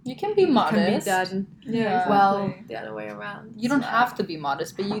that You can be it can modest. be done Yeah. well the other way around. You don't So, have to be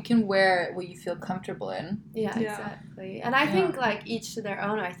modest, but you can wear what you feel comfortable in. Yeah, Yeah. exactly. And I think like each to their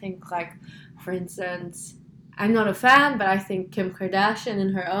own. I think like, for instance, I'm not a fan, but I think Kim Kardashian in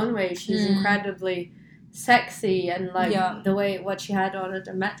her own way, she's incredibly sexy, and like the way what she had on at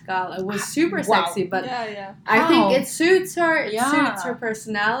the Met Gala, it was super sexy, but Yeah. I Wow. think it suits her. It Yeah. suits her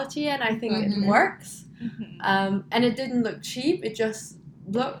personality, and I think it works. Mm-hmm. And it didn't look cheap. It just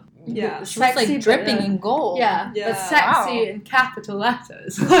looked Yeah. She was like dripping in gold. Yeah, Yeah. but sexy Wow. in capital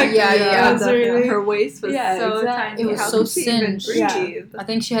letters. Yeah, it was really, Her waist was so exactly. tiny. It was How so could she even cinched. breathe? I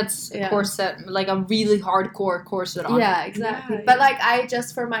think she had corset, like a really hardcore corset on. Yeah, exactly. Yeah, but yeah. like I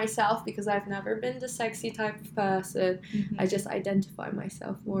just for myself, because I've never been the sexy type of person, I just identify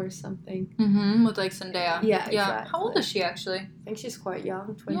myself more as something. Mm-hmm, with like Zendaya. Yeah, exactly. How old is she actually? I think she's quite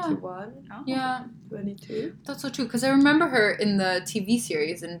young, 21, Oh. Yeah, 22. that's so true. Because I remember her in the TV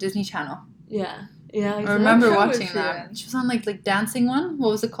series in Disney Channel. Yeah. Yeah, I remember What show was watching she that. in? She was on like dancing one. What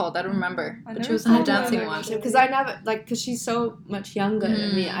was it called? I don't remember. I But she never was in a saw that dancing one. actually. because I never because she's so much younger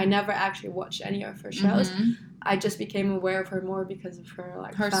than me. Mm. I never actually watched any of her shows. Mhm. I just became aware of her more because of her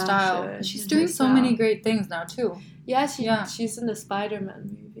like Her fashion style. She's and doing her so style. many great things now too. Yeah, Yeah. she's in the Spider-Man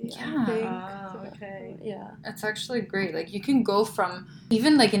movie. Yeah. I think. Oh, okay. Yeah. It's actually great. Like you can go from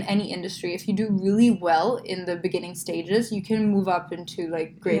even like in any industry, if you do really well in the beginning stages, you can move up into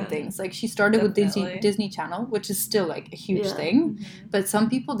like great Yeah. things. Like she started with Definitely. Disney Channel, which is still like a huge Yeah. thing. Mhm. But some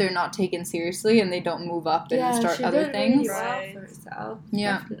people they're not taken seriously and they don't move up and Yeah, start she other did things. really well Right. for herself.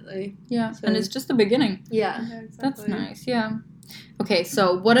 Yeah. Definitely. Yeah. So- And it's just the beginning. Yeah. Yeah, That's exactly. nice. Yeah. Okay,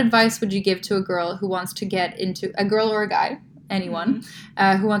 so what advice would you give to a girl who wants to get into a girl or a guy, anyone,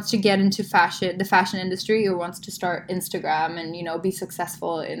 who wants to get into the fashion industry, or wants to start Instagram and be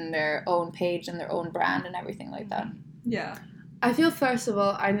successful in their own page and their own brand and everything like that? Yeah. I feel first of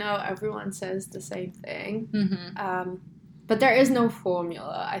all, I know everyone says the same thing. Mm-hmm. But there is no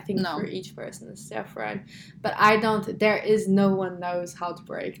formula. I think No. for each person it's different. But I don't. There is no one knows how to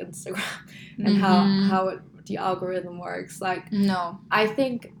break Instagram and how the algorithm works. Like No. I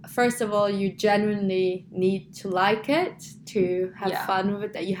think first of all, you genuinely need to like it, to have Yeah. fun with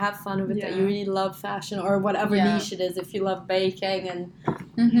it. That you have fun with it. That Yeah. you really love fashion or whatever Yeah. niche it is. If you love baking and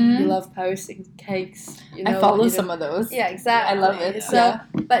Mm-hmm. you love posting cakes, I follow some of those. Yeah, exactly. I love it. So, Yeah.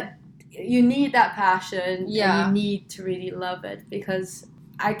 but you need that passion. Yeah. And you need to really love it, because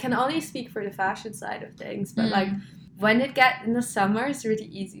I can only speak for the fashion side of things. But Mm. like when it gets in the summer, it's really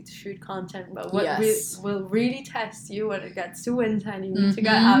easy to shoot content. But what Yes. will really test you when it gets to winter and you need to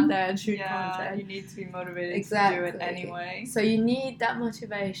get Mhm. out there and shoot Yeah, content. you need to be motivated Exactly. to do it anyway. So you need that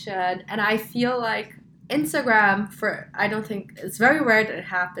motivation, and I feel like Instagram I don't think it's very rare that it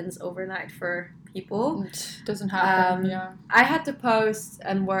happens overnight for people. It doesn't happen. Yeah. I had to post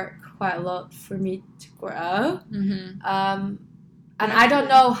and work quite a lot for me to grow. Mm-hmm. And I don't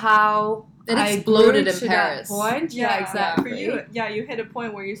know how It I exploded grew in to Paris. That point. Yeah, exactly. For you, you hit a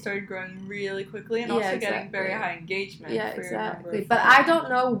point where you started growing really quickly and Yeah, also getting very exactly. high engagement. Yeah, for your number exactly. of But I followers. don't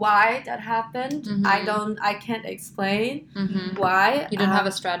know why that happened. Mhm. I can't explain Mm-hmm. why. You didn't have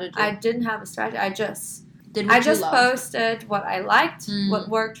a strategy. I didn't have a strategy. I just loved. posted what I liked, Mm. what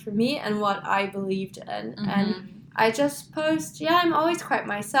worked for me, and what I believed in. Mhm. And I just post, I'm always quite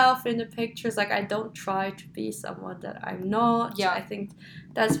myself in the pictures. Like, I don't try to be someone that I'm not. Yeah. I think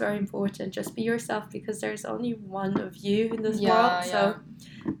that's very important. Just be yourself, because there's only one of you in this Yeah, world. So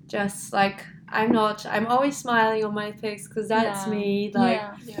just like, I'm always smiling on my pics, because that's Yeah. me. Like,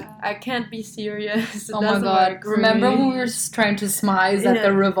 Yeah. I can't be serious. It Oh my doesn't god. work for Remember me. when we were trying to smize at Yeah.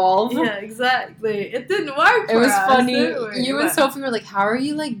 the Revolve? Yeah, exactly. It didn't work It for was us, funny. did we? You and But- Sophie were like, "How are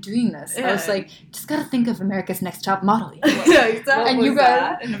you like doing this?" I was Yeah. like, "Just gotta think of America's Next Top Model." Yeah, exactly. And Was you guys-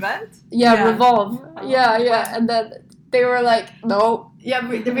 that an event? Yeah, Yeah. Revolve. Oh. Yeah. And then they were like, "No." Yeah,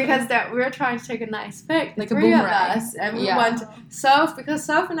 because we were trying to take a nice pic, Like the a three of boomerang. us, and we Yeah. went because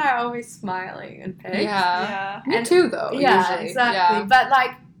Soph and I are always smiling in pics. Yeah. Me And- too, though. Yeah, usually. exactly. Yeah. But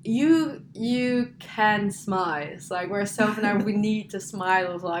like you can smile. Like where Soph and I, we need to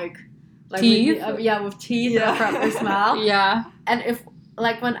smile with like Teeth? with teeth Yeah. and a proper smile. Yeah. And if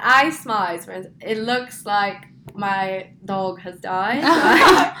like when I smile, for instance, it looks like my dog has died.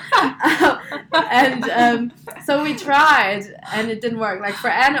 And so we tried, and it didn't work. Like for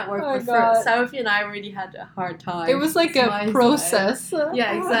Anna, it worked, Oh, but for God. Sophie and I really had a hard time. It was like a Smiling. process.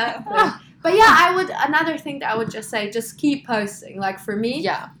 Yeah, exactly. But yeah, another thing that I would just say, just keep posting. Like for me,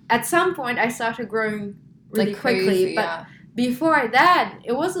 Yeah. at some point I started growing really Like quickly, crazy, but yeah. before that,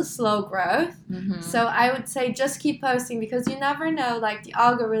 it was a slow growth. Mhm. So I would say just keep posting, because you never know, like the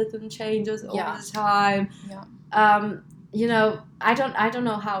algorithm changes over Yeah. the time. Yeah. You know, I don't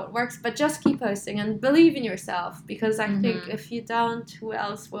know how it works, but just keep posting and believe in yourself, because I think Mhm. if you don't, who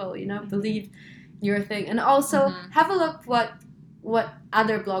else will? You know, believe your thing, and also Mhm. have a look what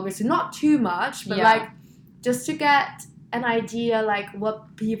other bloggers do. Not too much, but Yeah. like just to get an idea, like what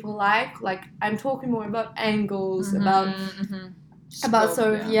people like. Like I'm talking more about angles, Mhm, about mhm. about Scope,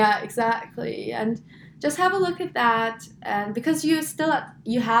 sort of exactly, and just have a look at that, and because you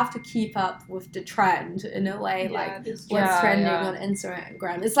have to keep up with the trend in a way, like what's trending on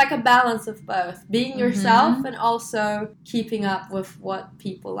Instagram. It's like a balance of both, being yourself and also keeping up with what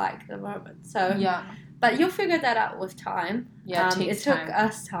people like at the moment. So but you'll figure that out with time. It took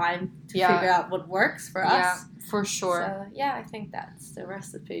us time to figure out what works for us. Yeah, for sure. So I think that's the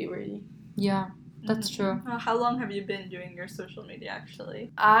recipe, really. Yeah. That's true. How long have you been doing your social media,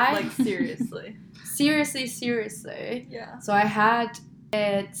 actually? Seriously. Seriously. Yeah. So I had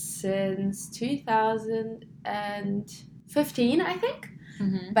it since 2015, I think.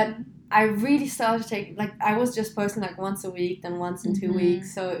 Mm-hmm. But I really started taking, I was just posting once a week, then once in 2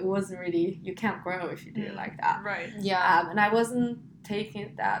 weeks. So it wasn't really, you can't grow if you do it like that. Right. Yeah. And I wasn't taking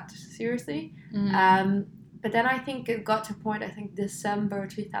it that seriously. But then I think it got to a point, December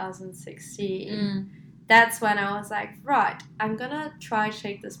 2016. That's when I was like, right, I'm going to try to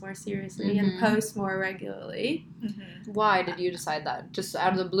take this more seriously and post more regularly. Why did you decide that? Just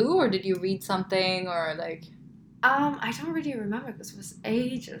out of the blue, or did you read something, or I don't really remember because it was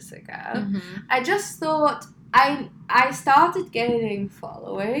ages ago. I just thought I started gaining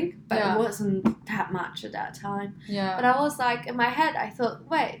following, but it wasn't that much at that time. Yeah. But I was like, in my head, I thought,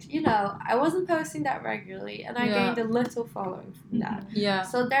 wait, I wasn't posting that regularly, and I gained a little following from that. Yeah.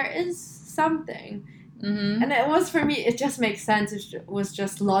 So there is something. And it was, for me, it just makes sense. It was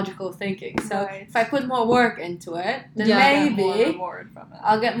just logical thinking. So if I put more work into it, then maybe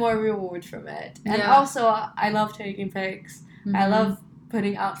I'll get more reward from it. And also, I love taking pics. I love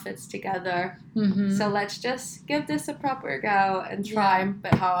putting outfits together. So let's just give this a proper go and try a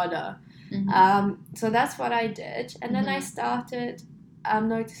bit harder. So that's what I did. And then I started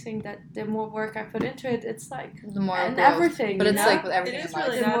noticing that the more work I put into it, it's the more and growth. everything. But it's with everything. It is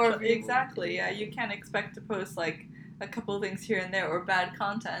really natural. Exactly. Yeah, you can't expect to post a couple of things here and there or bad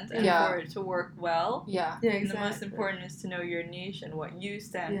content and for it to work well. Yeah, exactly. And the most important is to know your niche and what you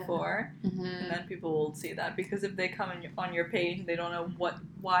stand for, and then people will see that. Because if they come on your page and they don't know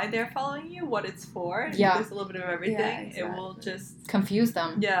why they're following you, what it's for, and there's a little bit of everything, it will just confuse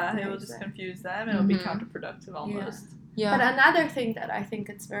them. Yeah, it will just confuse them, and it'll be counterproductive almost. Yeah. But another thing that I think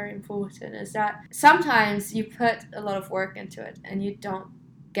it's very important is that sometimes you put a lot of work into it and you don't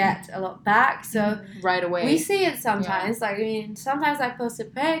get a lot back. So right away. We see it sometimes. Sometimes I post a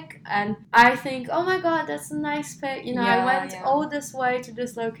pic and I think, oh my god, that's a nice pic. I went all this way to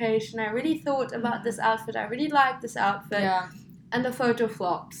this location. I really thought about this outfit. I really like this outfit. Yeah. And the photo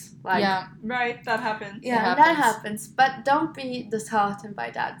flops. Right, that happens. Yeah, that happens. But don't be disheartened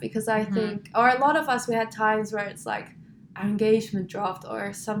by that, because I think, or a lot of us, we had times where it's like, our engagement dropped,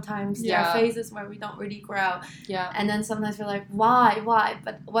 or sometimes there are phases where we don't really grow. Yeah. And then sometimes we're like, why?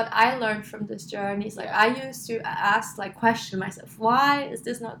 But what I learned from this journey is I used to ask, question myself, why is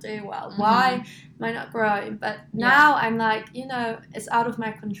this not doing well? Why am I not growing? But now I'm like, it's out of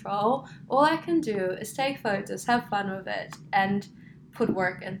my control. All I can do is take photos, have fun with it, and put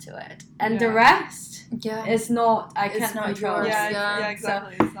work into it. And the rest is not, I can't control. Yeah,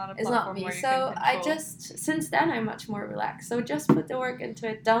 exactly. So it's not me. So I just, since then I'm much more relaxed. So just put the work into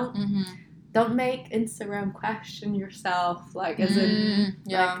it. Don't make Instagram question yourself, as in,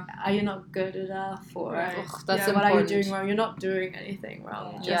 are you not good enough? Or that's what are you doing wrong? You're not doing anything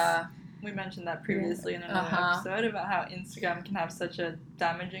wrong. We mentioned that previously in another episode about how Instagram can have such a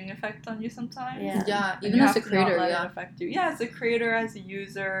damaging effect on you sometimes. Yeah, even as a creator, it affect you. Yeah, as a creator, as a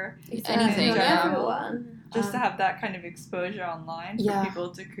user, anything. Everyone. Just to have that kind of exposure online for people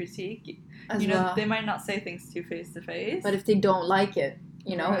to critique. They might not say things to you face to face, but if they don't like it,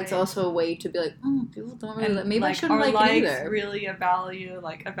 it's also a way to be like, people don't really like. Maybe I shouldn't like it either. Really a value,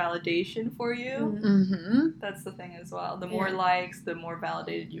 a validation for you. That's the thing as well. The more likes, the more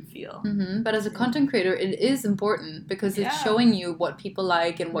validated you feel. But as a content creator, it is important because it's showing you what people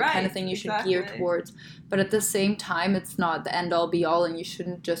like and what kind of thing you should gear towards. But at the same time, it's not the end all be all, and you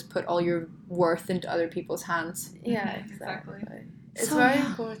shouldn't just put all your worth into other people's hands. Yeah, exactly. It's very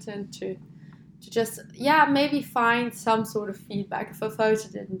important to just, maybe find some sort of feedback. If a photo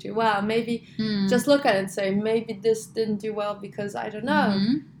didn't do well, maybe just look at it and say, maybe this didn't do well because, I don't know,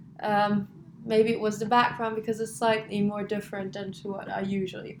 maybe it was the background because it's slightly more different than to what I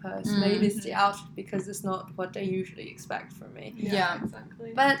usually post. Maybe it's the outfit because it's not what they usually expect from me. Yeah,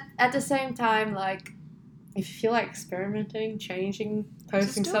 exactly. But at the same time, if you feel like experimenting, changing,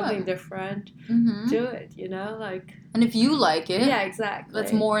 posting do something it. different, Mm-hmm. do it, you know, like... And if you like it, Yeah, exactly.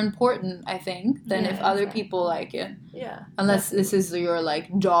 that's more important, I think, than if other people like it. Yeah. Unless this is your,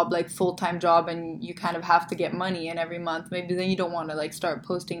 like, job, like, full-time job, and you kind of have to get money in every month, maybe then you don't want to, like, start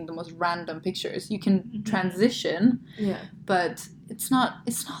posting the most random pictures. You can transition, but it's not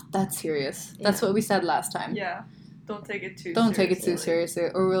that serious. That's what we said last time. Yeah. Don't take it too Don't seriously. take it too seriously,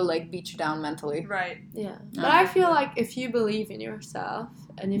 or we'll, like, beat you down mentally. Right. Yeah. But I feel like if you believe in yourself,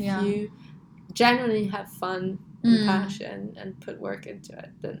 and if you genuinely have fun and passion and put work into it,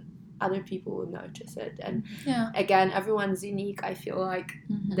 then other people will notice it. And again, everyone's unique. I feel like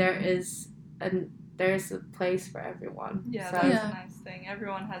there's a place for everyone. Yeah, that's a nice thing.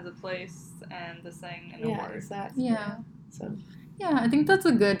 Everyone has a place and a saying and a word. Exactly. Yeah. So I think that's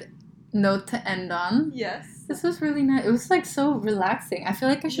a good note to end on. Yes. This was really nice. It was, like, so relaxing. I feel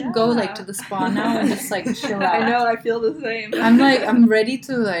like I should go, like, to the spa now and just, like, chill out. I know, I feel the same. I'm ready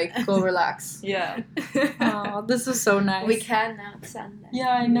to, like, go relax. Yeah. Oh, this is so nice. we can now Sunday. Yeah,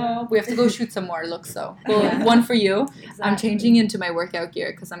 I know. We have to go shoot some more looks, though. Well, one for you. Exactly. I'm changing into my workout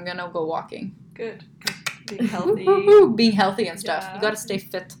gear because I'm gonna go walking. Good. Being healthy. Being healthy and stuff. Yeah. You gotta stay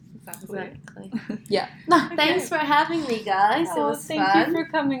fit. Exactly. Yeah. Thanks for having me, guys. It was thank fun. you for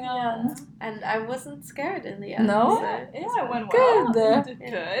coming on. And I wasn't scared in the end. No? So Yeah, it went well. Good. You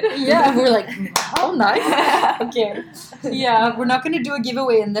did good. Yeah, we're like, oh, nice. Okay. Yeah, we're not going to do a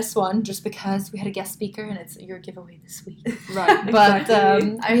giveaway in this one just because we had a guest speaker and it's your giveaway this week. Right. But I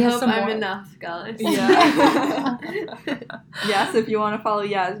we have hope some I'm more. enough, guys. Yeah. Yes, if you want to follow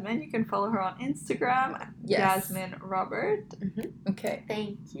Yasmin, you can follow her on Instagram, Yes. Yasmin Robert. Okay.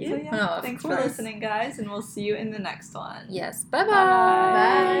 Thank So you. yeah, Of thanks for course. listening, guys, and we'll see you in the next one. Yes. Bye-bye.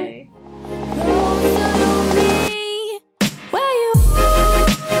 Bye. Bye.